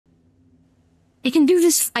I can do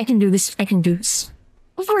this. I can do this. I can do this.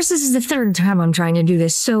 Of course, this is the third time I'm trying to do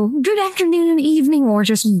this, so good afternoon, evening, or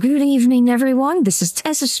just good evening, everyone. This is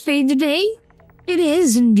Tessa Spade today. It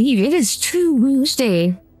is indeed. It is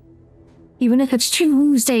Tuesday. Even if it's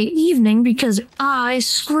Tuesday evening because I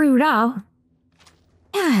screwed up.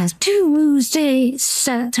 Yeah, Tuesday,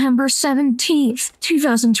 September 17th,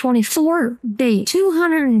 2024, day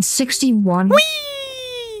 261. Whee!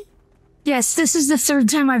 Yes, this is the third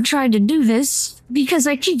time I've tried to do this, because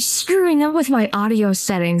I keep screwing up with my audio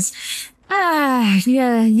settings.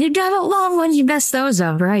 Yeah, you got it long when you mess those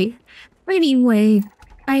up, right? Anyway,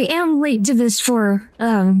 I am late to this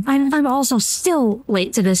I'm also still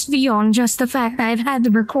late to this beyond just the fact that I've had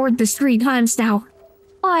to record this 3 times now.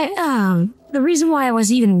 But, the reason why I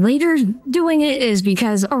was even later doing it is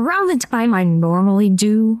because around the time I normally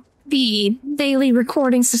do the daily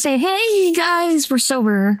recordings to say, hey guys, we're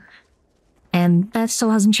sober. And that still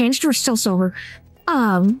hasn't changed, we're still sober.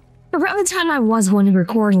 Around the time I was going to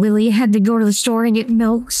record, Lily had to go to the store and get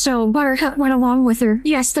milk, so Buttercup went along with her.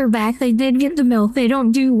 Yes, they're back, they did get the milk. They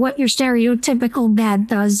don't do what your stereotypical dad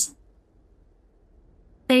does.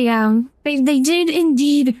 They did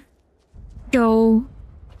indeed go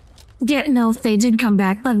get milk, they did come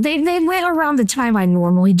back, but they went around the time I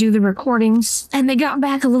normally do the recordings, and they got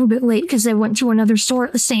back a little bit late because they went to another store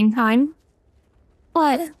at the same time.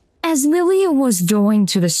 But as Lilia was going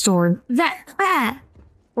to the store, that cat,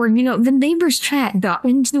 or the neighbor's cat got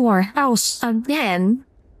into our house again,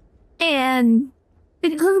 and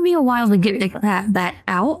it took me a while to get the cat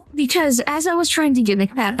out, because as I was trying to get the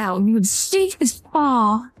cat out, he would stick his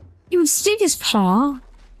paw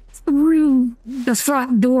through the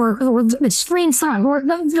front door, or the screen front, or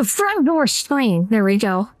the front door screen. There we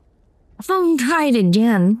go. Phone tried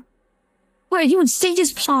again. But he would stick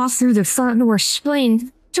his paw through the front door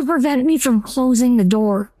screen to prevent me from closing the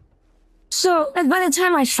door. So, by the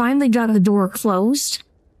time I finally got the door closed,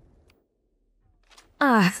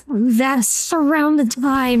 that's around the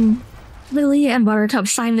time Lily and Buttercup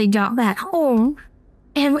finally got back home.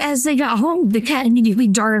 And as they got home, the cat immediately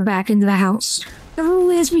darted back into the house. The rule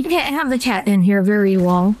is we can't have the cat in here very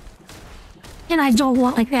long. And I don't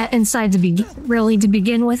want the cat inside to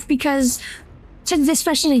begin with, because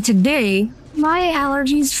especially today, my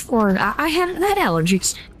allergies, I haven't had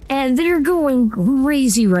allergies, and they're going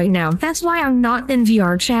crazy right now. That's why I'm not in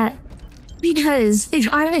VRChat. Because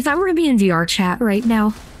if I were to be in VRChat right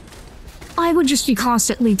now, I would just be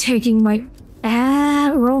constantly taking my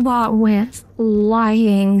robot with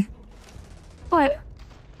lying. But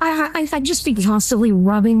I'd just be constantly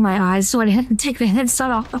rubbing my eyes, so I'd have to take the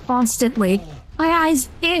headset off constantly. My eyes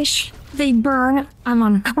itch, they burn, I'm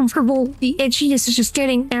uncomfortable, the itchiness is just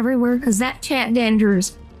getting everywhere because that cat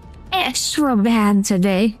dander's extra bad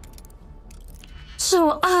today.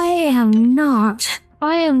 So I am not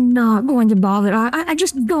going to bother. I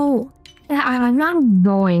just go. I'm not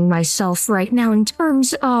going myself right now in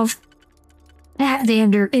terms of that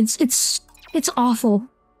dander. It's awful.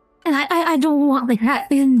 And I don't want the cat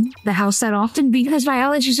in the house that often because my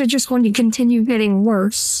allergies are just going to continue getting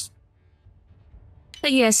worse.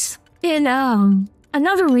 But yes, and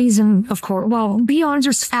another reason, of course, well, beyond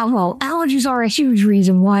just allergies are a huge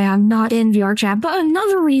reason why I'm not in VRChat, but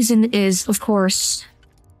another reason is, of course,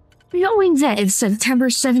 knowing that it's September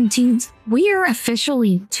 17th, we are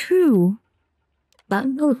officially I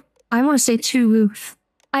want to say 2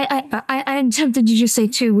 I'm tempted to just say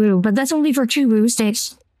 2 woo, but that's only for 2 woo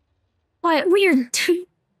states. But we're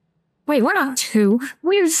we're not 2.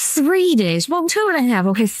 We're 3 days. Well, 2.5.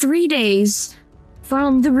 Okay, 3 days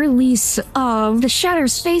from the release of the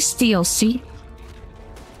Shattered Space DLC.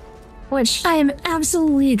 Which I am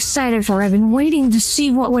absolutely excited for. I've been waiting to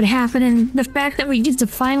see what would happen, and the fact that we get to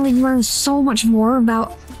finally learn so much more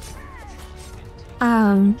about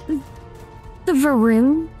the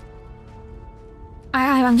Varun.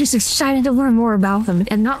 I'm just excited to learn more about them,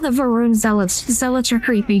 and not the Varun Zealots. Zealots are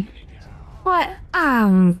creepy. But,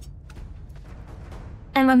 and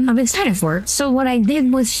I'm excited for it. So what I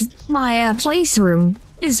did with my playthrough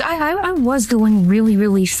is I was going really,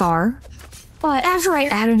 really far. But after I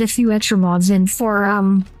added a few extra mods in for,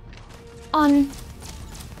 I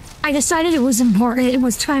decided it was important, it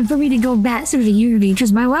was time for me to go back through the Unity,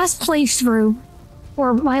 because my last playthrough,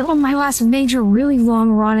 or my last major really long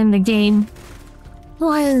run in the game,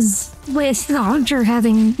 was with the Hunter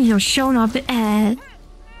having, shown up at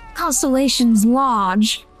Constellation's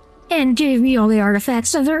Lodge and gave me all the artifacts.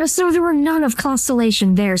 So there were none of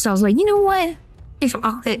Constellation there. So I was like, you know what? If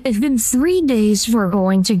in 3 days we're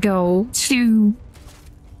going to go to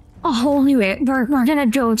a whole new we're gonna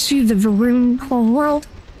go to the Varun whole world,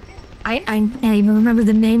 I can't even remember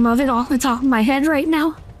the name of it off the top of my head right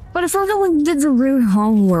now. But if we're going to the Rude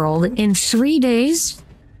Home World in 3 days,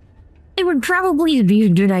 it would probably be a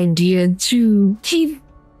good idea to keep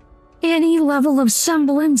any level of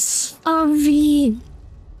semblance of the,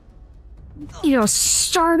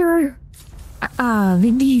 starter,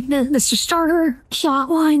 the starter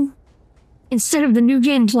plotline instead of the New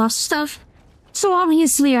Game Plus stuff. So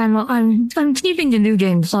obviously, I'm keeping the New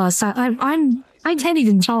Game Plus. I can't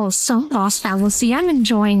even call it sunk cost fallacy. I'm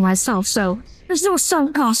enjoying myself, so there's no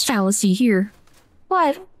sunk cost fallacy here.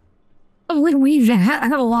 But we've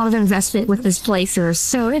had a lot of investment with this playthrough,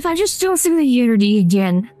 so if I just go through the Unity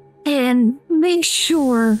again and make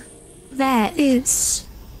sure that it's,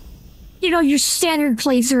 your standard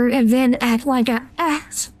playthrough, and then act like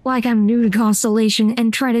I'm new to Constellation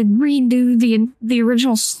and try to redo the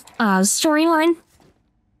original storyline,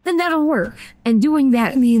 then that'll work. And doing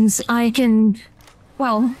that means I can,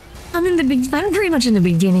 well, I'm pretty much in the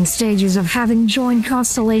beginning stages of having joined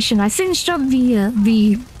Constellation. I finished up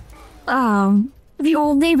the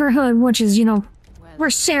old neighborhood, which is, where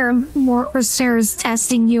Sarah's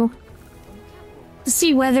testing you to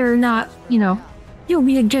see whether or not, you'll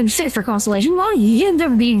be a good fit for Constellation. Well, you end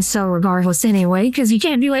up being so regardless anyway, because you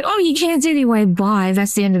can't be like, oh, you can't anyway, bye,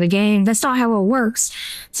 that's the end of the game. That's not how it works.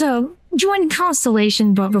 So, join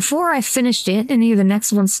Constellation, but before I finished it, any of the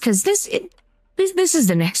next ones, because this is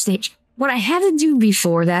the next stage. What I had to do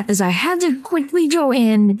before that is I had to quickly go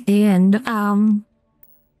in and, I'm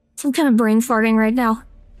kind of brain farting right now.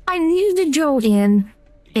 I needed to go in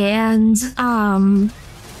and,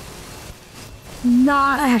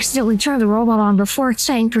 not accidentally turn the robot on before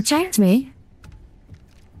saying protect me.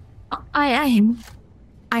 I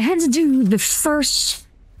had to do the first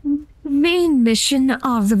main mission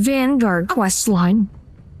of the Vanguard quest line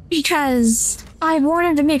because I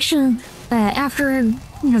wanted to make sure that after,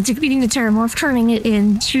 defeating the Terramorph, turning it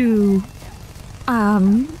into,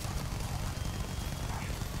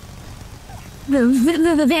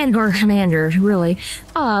 the Vanguard commander, really.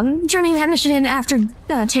 Turning that mission in after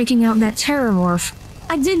taking out that Terramorph.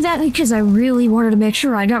 I did that because I really wanted to make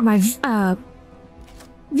sure I got my,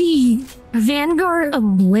 the Vanguard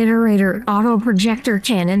Obliterator auto-projector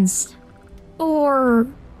cannons, or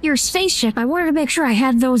your spaceship. I wanted to make sure I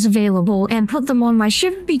had those available and put them on my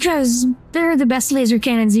ship because they're the best laser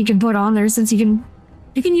cannons you can put on there since you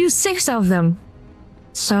can use 6 of them.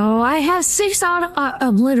 So I have 6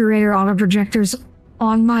 Obliterator auto-projectors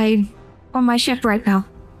on my ship right now.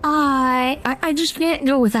 I just can't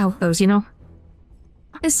go without those,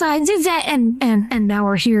 So I did that and now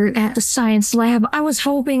we're here at the science lab. I was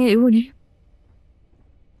hoping it would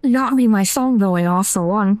not be my phone going off for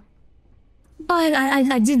one. But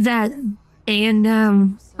I did that,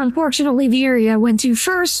 and unfortunately the area I went to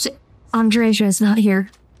first, Andreja is not here.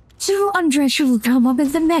 So Andreja will come up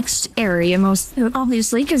in the next area, most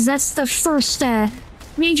obviously, because that's the first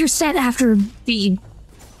major set after the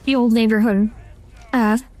old neighborhood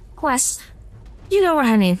quest. You know what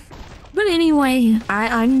I mean. But anyway,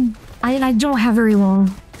 I don't have very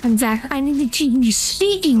long. In fact, I need to keep you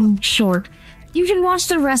speaking short. You can watch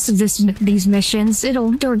the rest of these missions.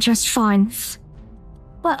 It'll go just fine.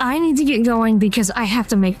 But I need to get going because I have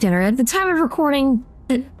to make dinner. At the time of recording,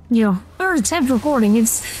 or the time of recording,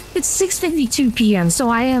 it's 6:52 p.m. So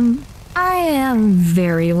I am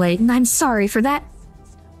very late, and I'm sorry for that.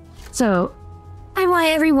 So I want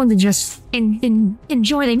everyone to just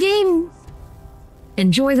enjoy the game.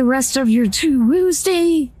 Enjoy the rest of your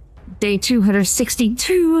Tuesday, day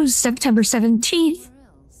 262, September 17th.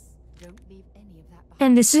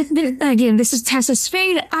 And this is Tessa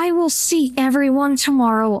Spade. I will see everyone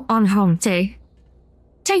tomorrow on Home Day.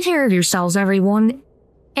 Take care of yourselves, everyone,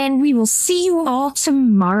 and we will see you all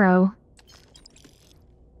tomorrow.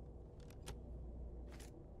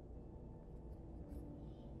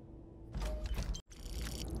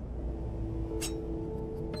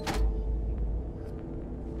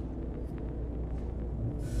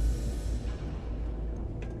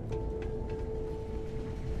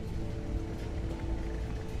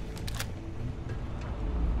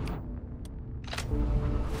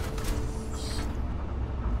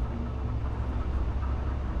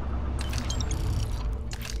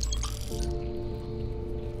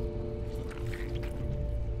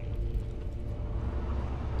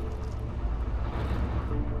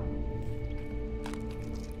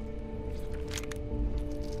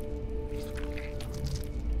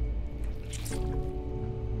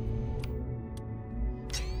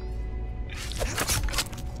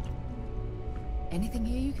 Anything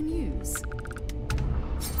here you can use?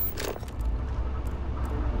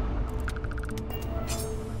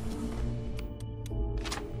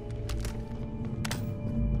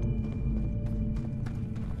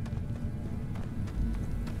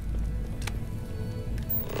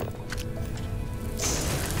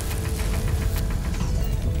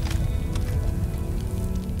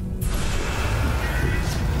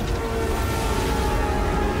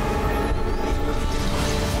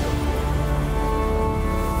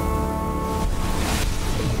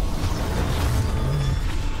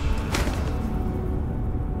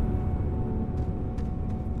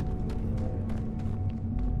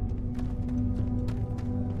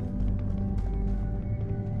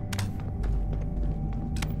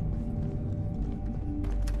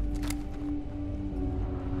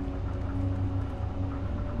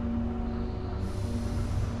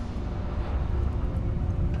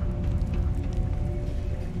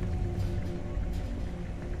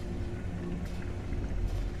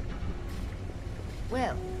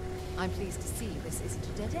 I'm pleased to see this isn't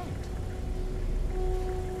a dead end.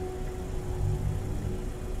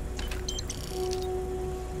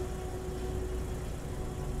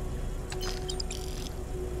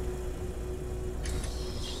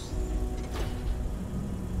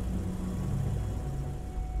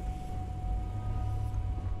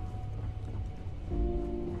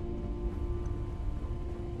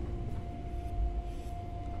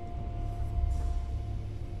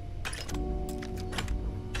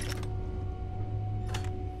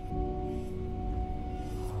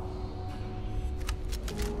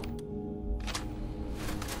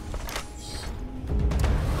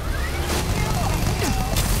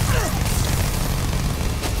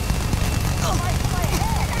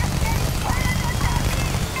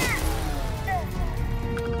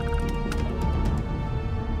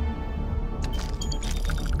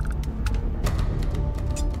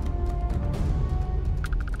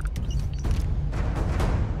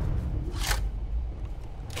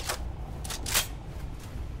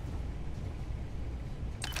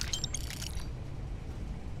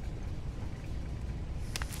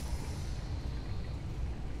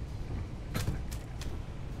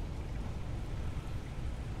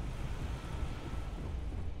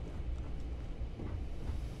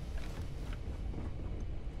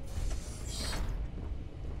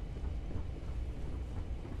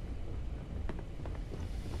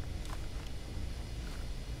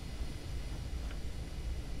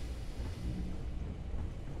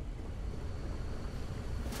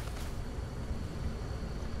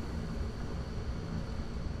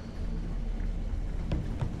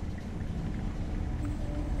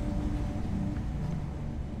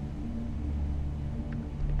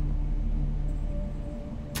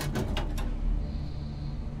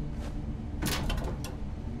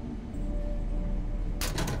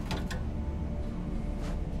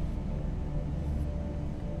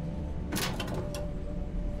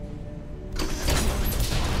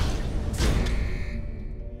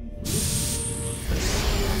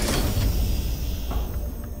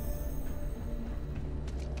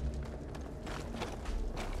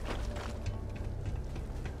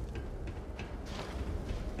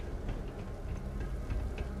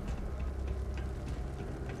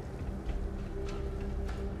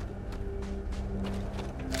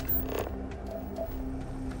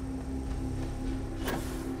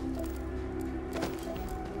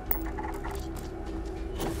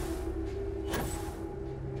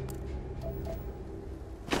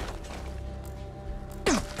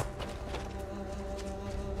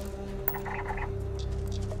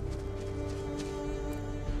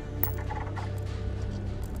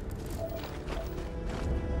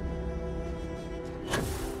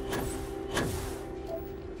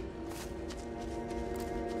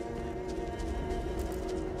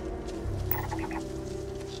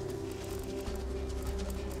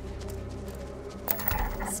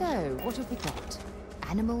 So, what have we got?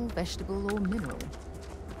 Animal, vegetable, or mineral?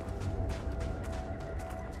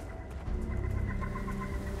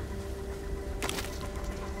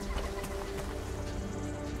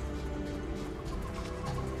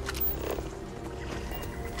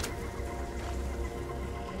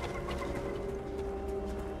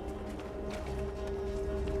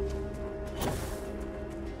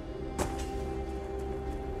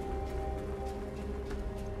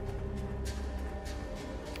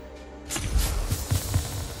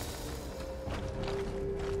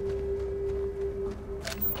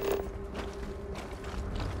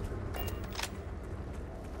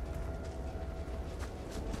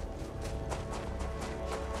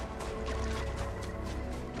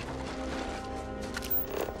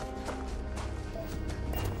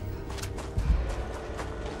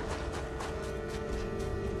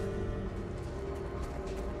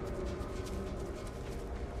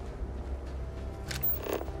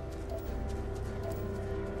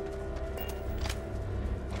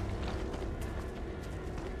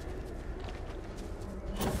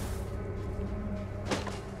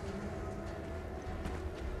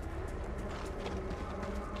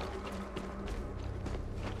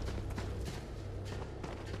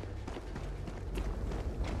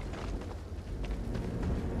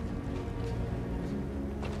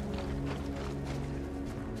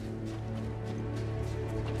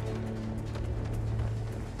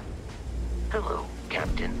 Hello,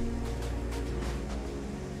 Captain.